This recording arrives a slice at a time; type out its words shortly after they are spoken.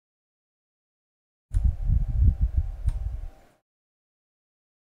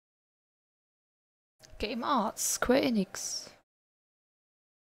Game Arts, Square Enix.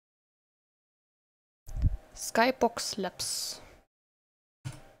 Skybox Labs.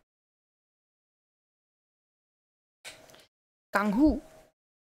 Ganghu.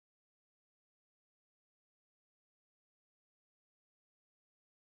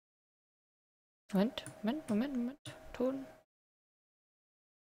 Moment. Ton.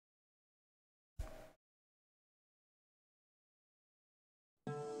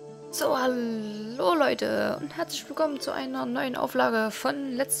 So, hallo Leute und herzlich willkommen zu einer neuen Auflage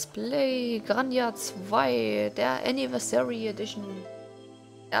von Let's Play Grandia 2, der Anniversary Edition.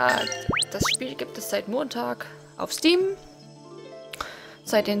 Ja, das Spiel gibt es seit Montag auf Steam.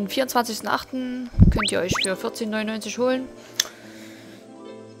 Seit dem 24.08. könnt ihr euch für 14,99 holen.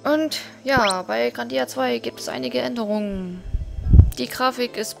 Und ja, bei Grandia 2 gibt es einige Änderungen. Die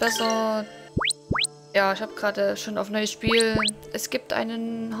Grafik ist besser. Ja, ich habe gerade schon auf neues Spiel. Es gibt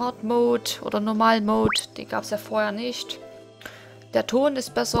einen Hard Mode oder Normal Mode. Den gab es ja vorher nicht. Der Ton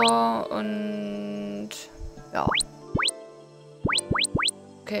ist besser und ja.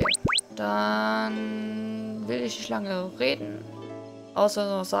 Okay, dann will ich nicht lange reden.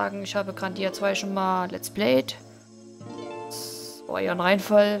 Außer noch sagen, ich habe Grandia 2 schon mal Let's Played. Das war ja ein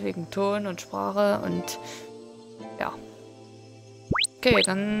Reinfall wegen Ton und Sprache und ja. Okay,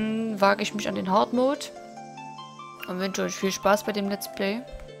 dann wage ich mich an den Hard Mode und wünsche euch viel Spaß bei dem Let's Play.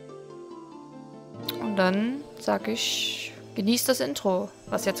 Und dann sage ich, genießt das Intro,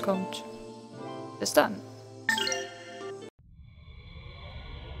 was jetzt kommt. Bis dann.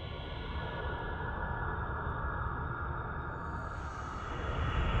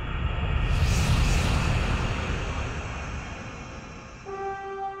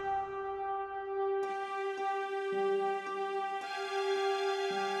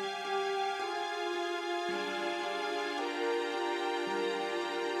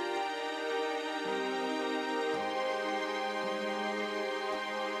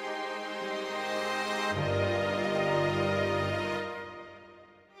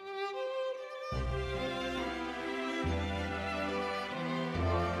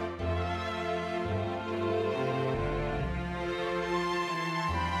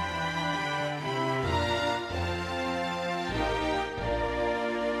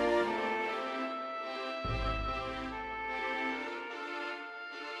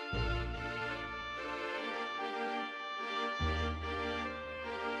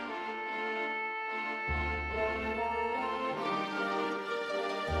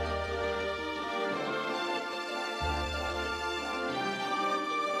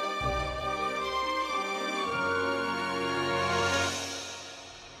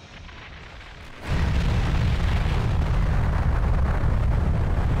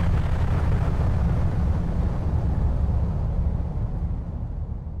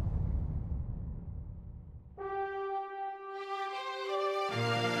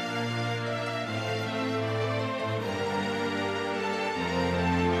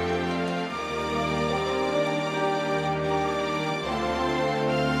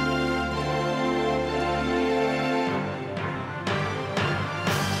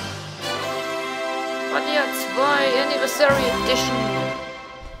 Grandia 2 Anniversary Edition.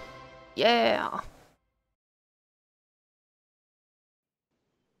 Yeah.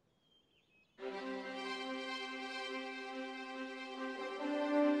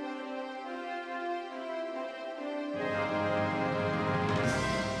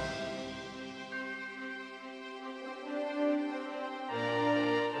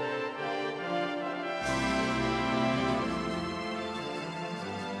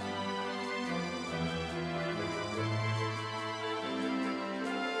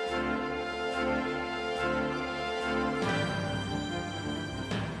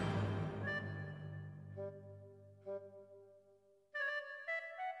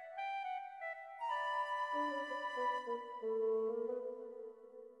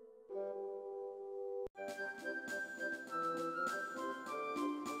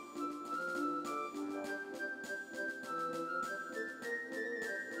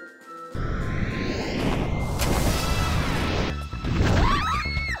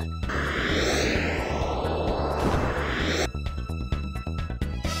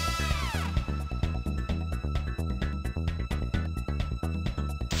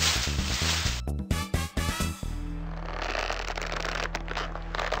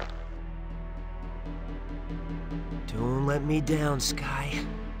 Don't let me down, Sky.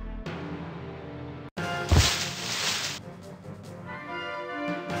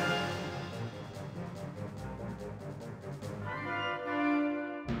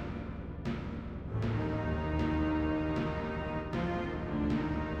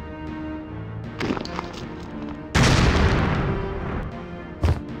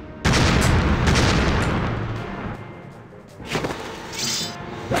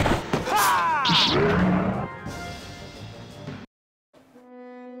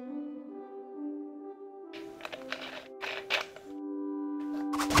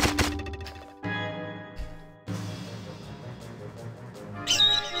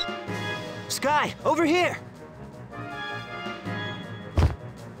 Sky, over here!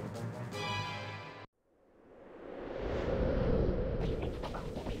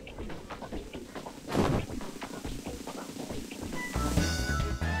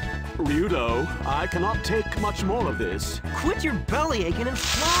 Ryudo, I cannot take much more of this. Quit your belly aching and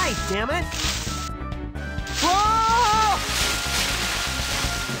fly, damn it! Whoa!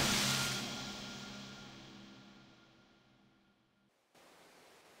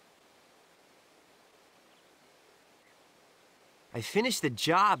 I finished the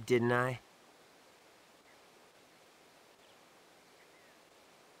job, didn't I?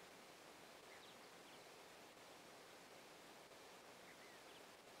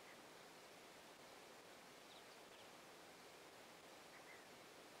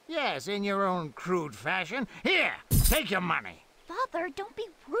 Yes, in your own crude fashion. Here, take your money. Father, don't be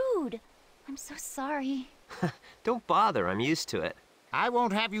rude. I'm so sorry. Don't bother, I'm used to it. I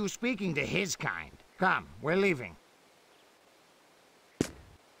won't have you speaking to his kind. Come, we're leaving.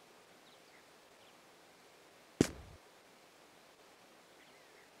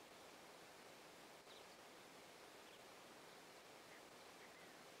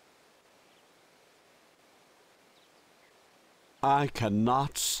 I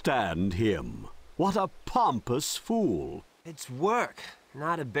cannot stand him. What a pompous fool. It's work,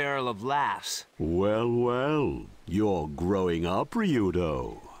 not a barrel of laughs. Well, well, you're growing up,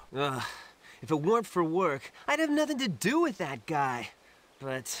 Ryudo. Ugh, if it weren't for work, I'd have nothing to do with that guy.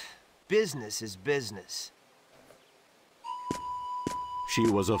 But business is business. She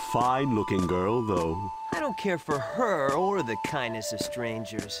was a fine-looking girl, though. I don't care for her or the kindness of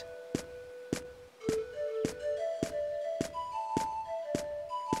strangers.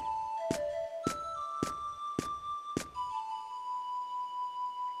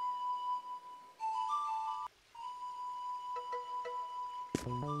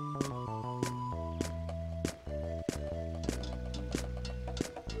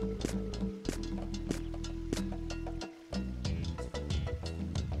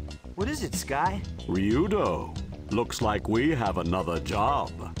 What is it, Sky? Ryudo, looks like we have another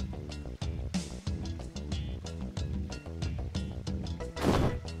job.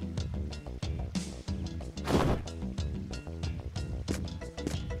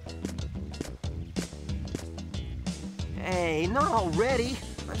 Hey, not already.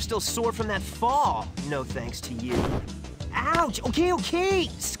 I'm still sore from that fall. No thanks to you. Ouch! Okay, okay!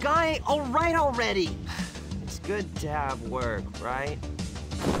 Sky, all right already. It's good to have work, right?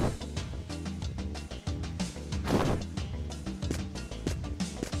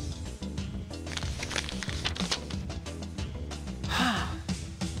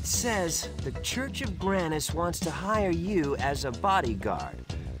 It says the Church of Granis wants to hire you as a bodyguard.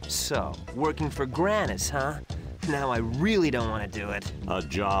 So, working for Granis, huh? Now I really don't want to do it. A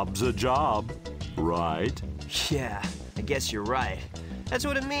job's a job, right? Yeah, I guess you're right. That's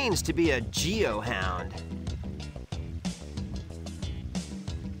what it means to be a geohound.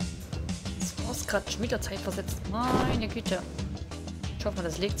 Das war gerade schon wieder Zeit versetzt. Meine Güte. Ich hoffe,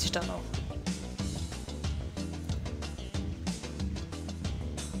 das legt sich dann auch.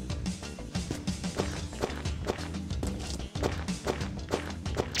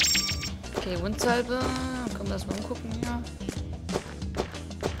 Okay, Wundsalbe. Können wir das mal angucken hier.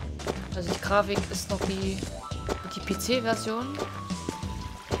 Also die Grafik ist noch wie die PC-Version.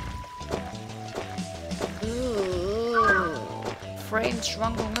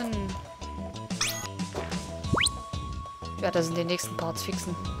 Frames-Schwankungen. Ich werde das in den nächsten Parts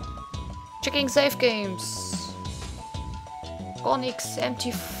fixen. Checking Save Games. Gar nix.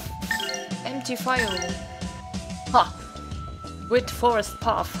 Empty File. Ha! With Forest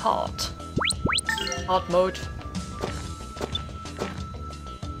Path Hard. Hard Mode.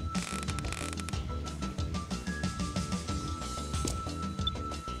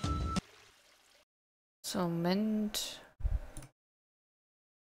 So, Moment.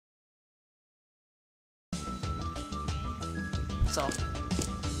 So.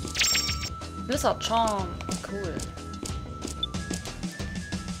 Blizzard Charm. Cool.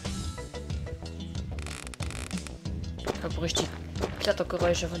 Ich habe richtig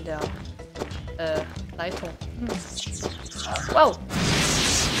Klettergeräusche von der Leitung. Wow!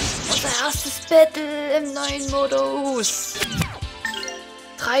 Unser erstes Battle im neuen Modus.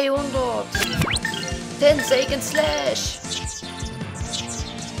 300. 10 Seiken Slash.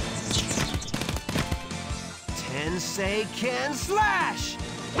 10 Seiken Slash!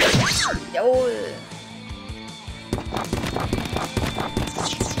 Jawohl.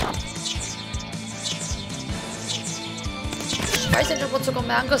 Ich weiß nicht, ob man sogar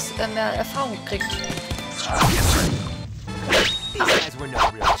mehr Erfahrung kriegt. These guys were no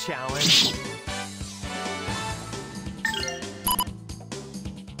real challenge.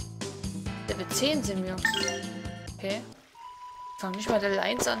 Level 10 sind wir. Okay. Fang nicht mal Level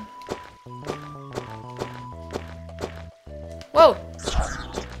 1 an. Wow!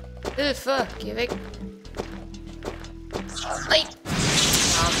 Hilfe! Geh weg! Nein!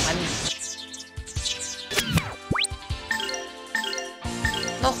 Ah, Mann!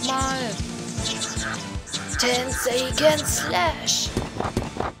 Nochmal! Tensei can slash!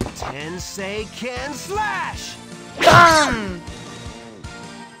 Tensei can slash! Bam!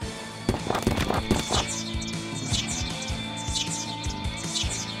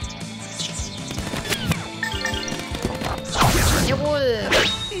 Jawohl!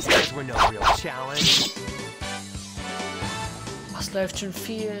 These guys were no real challenge. Das läuft schon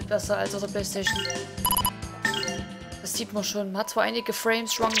viel besser als auf der PlayStation. Das sieht man schon. Man hat zwar einige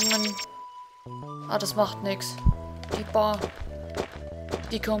Frames-Schwankungen, aber das macht nichts. Die Bar,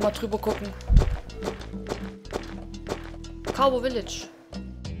 die können wir mal drüber gucken. Cowboy Village.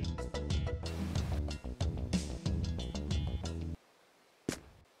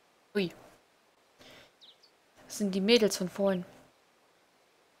 Ui. Das sind die Mädels von vorhin.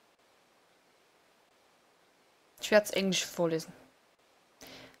 Ich werde es Englisch vorlesen.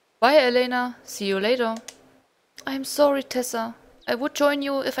 Bye, Elena. See you later. I'm sorry, Tessa. I would join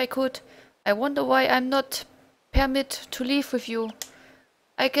you if I could. I wonder why I'm not permitted to leave with you.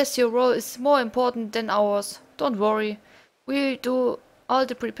 I guess your role is more important than ours. Don't worry. We'll do all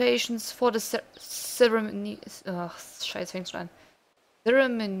the preparations for the ceremony. Ach, scheiße, fängt schon an.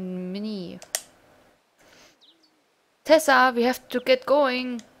 Ceremony. Tessa, we have to get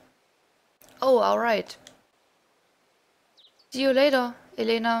going. Oh, alright. See you later,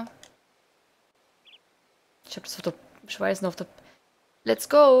 Elena. Ich hab das auf der... Ich weiß noch auf der... Let's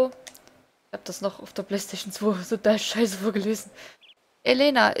go! Ich hab das noch auf der PlayStation 2 so da scheiße vorgelesen.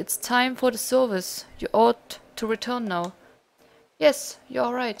 Elena, it's time for the service. You ought to return now. Yes,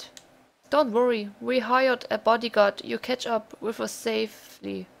 you're right. Don't worry, we hired a bodyguard. You catch up with us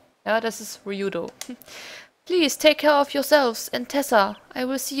safely. Ja, das ist Ryudo. Please take care of yourselves and Tessa. I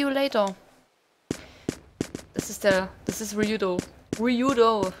will see you later. Das ist Ryudo.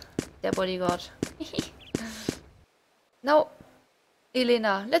 Ryudo, der Bodyguard. Now,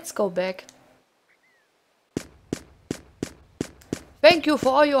 Elena, let's go back. Thank you for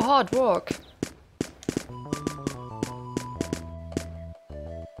all your hard work.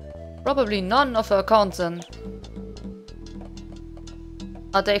 Probably none of her accounts then.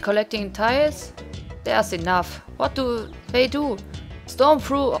 Are they collecting tiles? There's enough. What do they do? Storm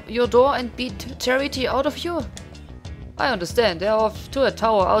through your door and beat charity out of you? I understand. They're off to a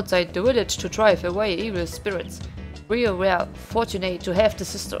tower outside the village to drive away evil spirits. We were fortunate to have the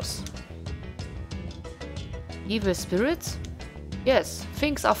sisters. Evil spirits? Yes,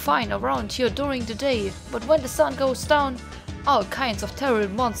 things are fine around here during the day, but when the sun goes down, all kinds of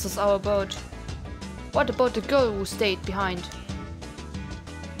terrible monsters are about. What about the girl who stayed behind?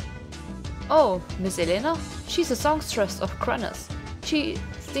 Oh, Miss Elena? She's a songstress of Granas. She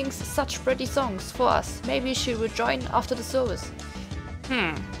sings such pretty songs for us. Maybe she will join after the service.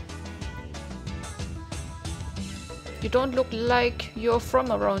 You don't look like you're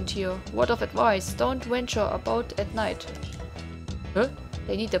from around here. Word of advice, don't venture about at night. Huh?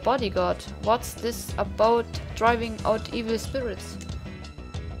 They need a bodyguard. What's this about driving out evil spirits?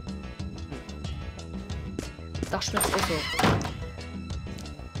 Dachte ich mir jetzt auch so.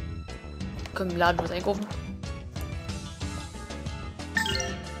 Können wir im Laden was einkaufen?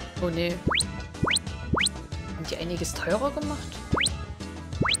 Oh ne. Haben die einiges teurer gemacht?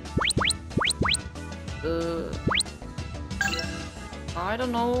 I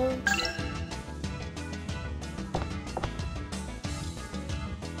don't know.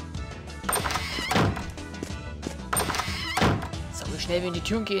 So schnell wie in die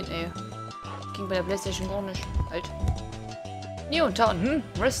Türen gehen, ey. Ging bei der PlayStation gar nicht. Halt. New in town,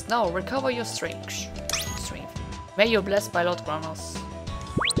 Rest now, recover your strength. May you blessed by Lord Granas.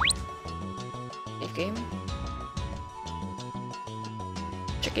 Save game.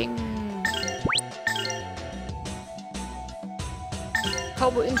 Checking.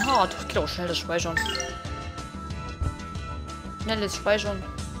 Cowboy in Hard. Geht auch schnell das Speichern. Schnelles Speichern.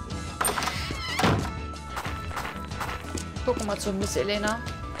 Gucken wir mal zu Miss Elena.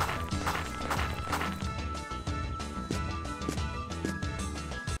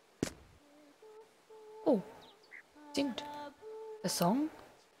 Oh. Singt. A song?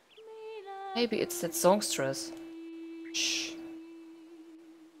 Maybe it's that songstress. Shh.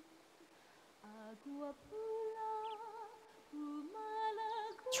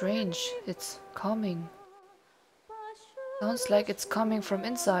 Strange, it's coming. Sounds like it's coming from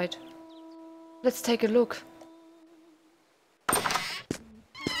inside. Let's take a look.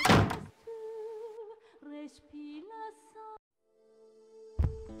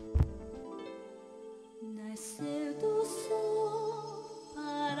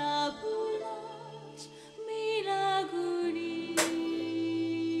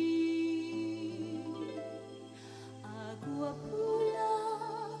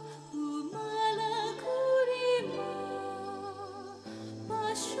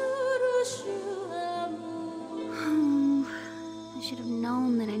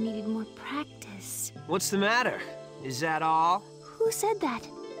 What's the matter? Is that all? Who said that?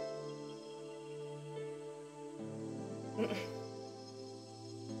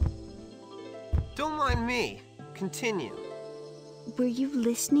 Don't mind me. Continue. Were you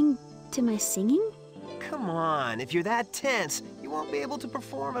listening to my singing? Come on, if you're that tense, you won't be able to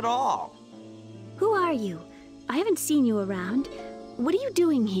perform at all. Who are you? I haven't seen you around. What are you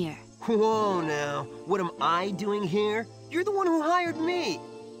doing here? Whoa now, what am I doing here? You're the one who hired me.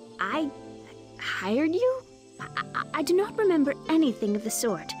 I hired you? I do not remember anything of the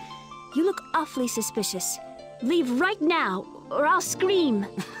sort. You look awfully suspicious. Leave right now, or I'll scream.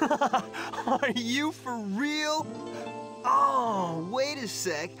 Are you for real? Oh, wait a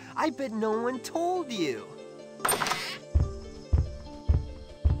sec. I bet no one told you.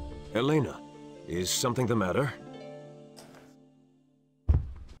 Elena, is something the matter?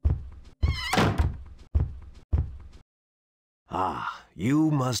 Ah, you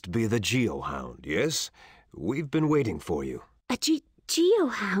must be the Geohound, yes? We've been waiting for you. A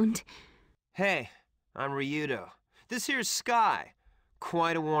Geohound? Hey, I'm Ryudo. This here's Sky.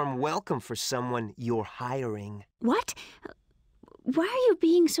 Quite a warm welcome for someone you're hiring. What? Why are you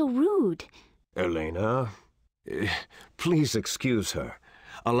being so rude? Elena, please excuse her.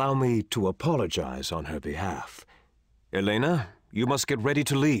 Allow me to apologize on her behalf. Elena, you must get ready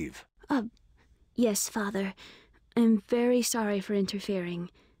to leave. Yes, Father. I'm very sorry for interfering.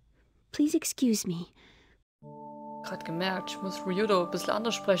 Please excuse me. Gerade gemerkt, ich muss Ryudo ein bisschen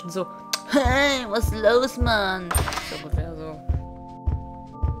anders sprechen, so. Hey, was ist los, Mann? So ungefähr so.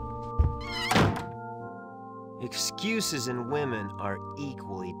 Excuses in women are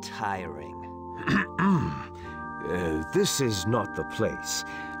equally tiring. This is not the place.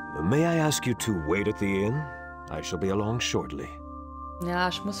 May I ask you to wait at the inn? I shall be along shortly. Ja,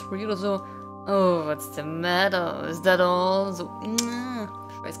 ich muss Ryudo so. Oh, what's the matter? Is that all? So.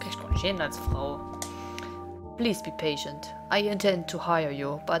 Ich weiß, krieg ich doch nicht hin als Frau. Please be patient. I intend to hire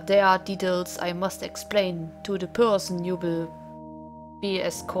you, but there are details I must explain to the person you will be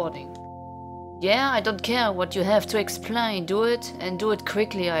escorting. Yeah, I don't care what you have to explain. Do it, and do it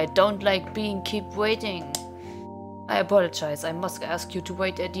quickly. I don't like being keep waiting. I apologize. I must ask you to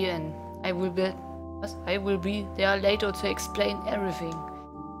wait at the inn. I will be there later to explain everything.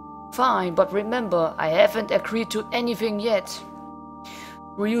 Fine, but remember, I haven't agreed to anything yet.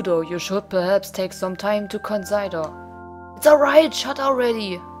 Ryudo, you should perhaps take some time to consider. It's alright, shut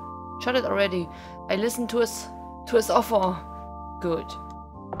already. Shut it already. I listened to his offer. Good.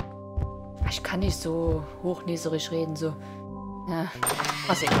 Ich kann nicht so hochnäserisch reden, so. Ja,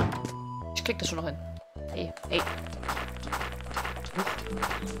 mal sehen. Ich krieg das schon noch hin. Hey, hey.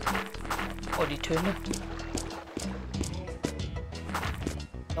 Oh, die Töne.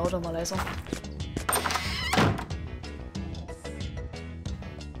 Lauter, mal leiser.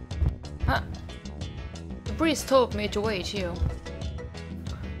 Ah. The priest told me to wait here.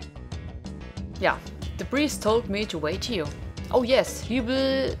 Yeah, the priest told me to wait here. Oh yes, he'll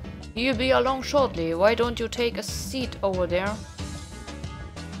be along shortly. Why don't you take a seat over there?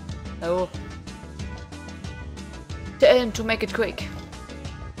 Oh. Tell him to make it quick.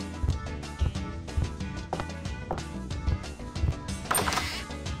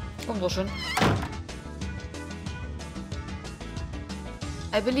 Wunderschön.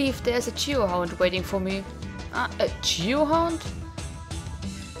 I believe there's a Geohound waiting for me. Ah, a Geohound?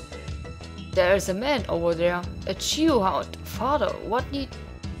 There's a man over there. A Geohound. Father, what need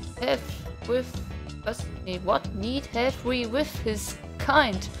have we with his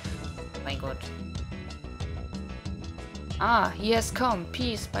kind? My God. Ah, he has come.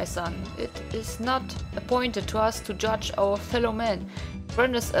 Peace, my son. It is not appointed to us to judge our fellow men.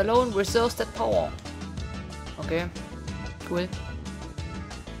 Grandia alone reserves that power. Okay, cool.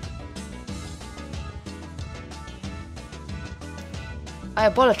 I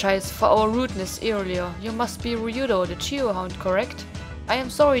apologize for our rudeness earlier. You must be Ryudo, the Geohound, correct? I am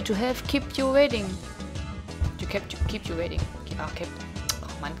sorry to have kept you waiting. Keep you waiting. Oh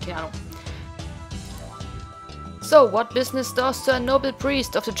Mann, keine Ahnung. So, what business does a noble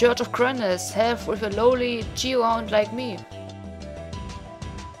priest of the Church of Grandia have with a lowly geohound like me?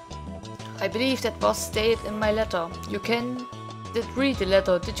 I believe that was stated in my letter. You did read the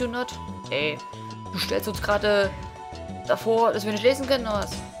letter, did you not? Ey, du stellst uns gerade davor, dass wir nicht lesen können, oder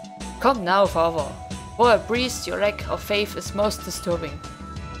was? Come now, father. For a priest, your lack of faith is most disturbing.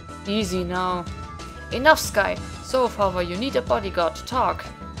 Easy now. Enough, Sky. So, father, you need a bodyguard. Talk.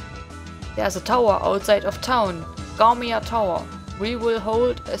 There's a tower outside of town. Grandia Tower. We will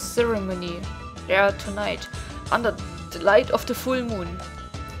hold a ceremony there tonight, under the light of the full moon.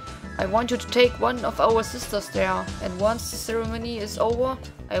 I want you to take one of our sisters there, and once the ceremony is over,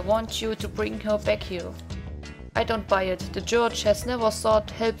 I want you to bring her back here. I don't buy it. The church has never sought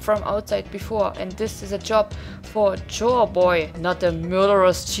help from outside before, and this is a job for a chore boy, not a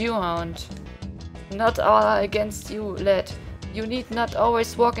murderous Jewhound. Not all against you, lad. You need not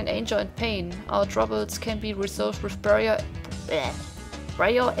always walk in anger and pain. Our troubles can be resolved with prayer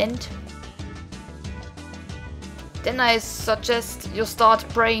and... Then I suggest you start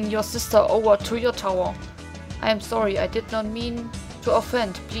praying your sister over to your tower. I am sorry, I did not mean to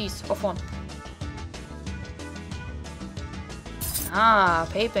offend. Please, offend. Ah,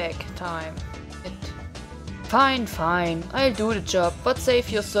 payback time. Fine, fine. I'll do the job, but save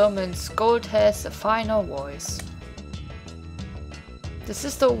your sermons. Gold has a finer voice. The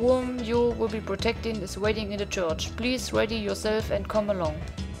sister whom you will be protecting is waiting in the church. Please ready yourself and come along.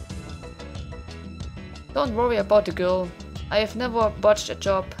 Don't worry about the girl. I have never botched a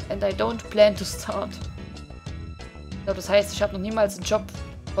job and I don't plan to start. Ich glaube, das heißt, ich habe noch niemals einen Job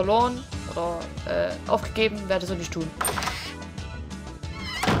verloren oder aufgegeben, werde so nicht tun.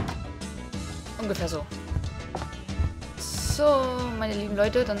 Ungefähr so. So, meine lieben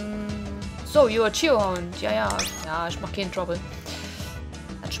Leute, dann... So, you're a Geohound. Ja, ich mach keinen Trouble.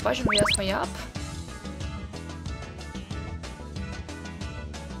 Dann speichern wir erstmal hier ab.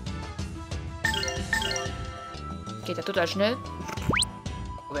 Geht ja total schnell.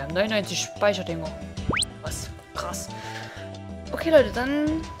 Oh, wir haben 99 Speicherdinger. Was? Krass. Okay, Leute,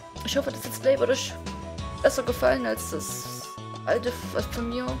 dann... Ich hoffe, das Let's Play wird euch besser gefallen als das alte von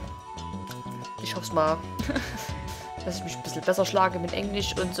mir. Ich hoffe es mal. Dass ich mich ein bisschen besser schlage mit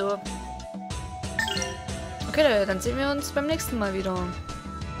Englisch und so. Okay, Leute, dann sehen wir uns beim nächsten Mal wieder.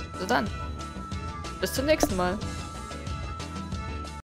 Also dann. Bis zum nächsten Mal.